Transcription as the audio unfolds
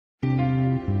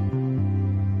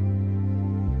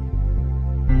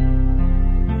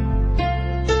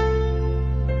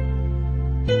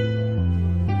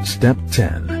Step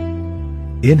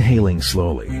 10. Inhaling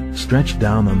slowly, stretch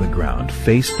down on the ground,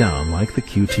 face down like the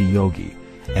QT yogi,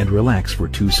 and relax for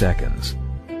 2 seconds.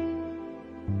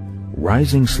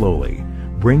 Rising slowly,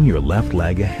 bring your left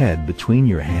leg ahead between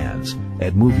your hands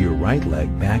and move your right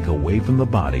leg back away from the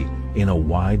body in a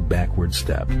wide backward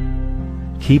step.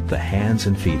 Keep the hands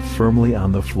and feet firmly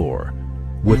on the floor,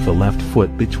 with the left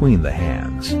foot between the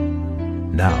hands.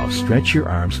 Now stretch your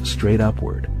arms straight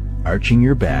upward, arching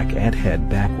your back and head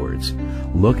backwards.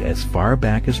 Look as far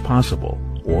back as possible,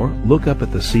 or look up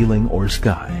at the ceiling or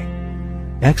sky.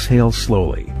 Exhale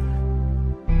slowly.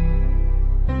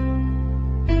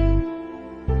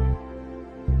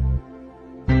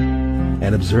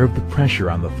 And observe the pressure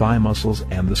on the thigh muscles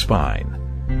and the spine.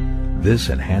 This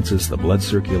enhances the blood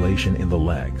circulation in the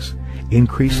legs,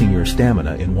 increasing your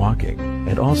stamina in walking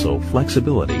and also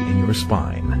flexibility in your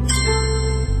spine.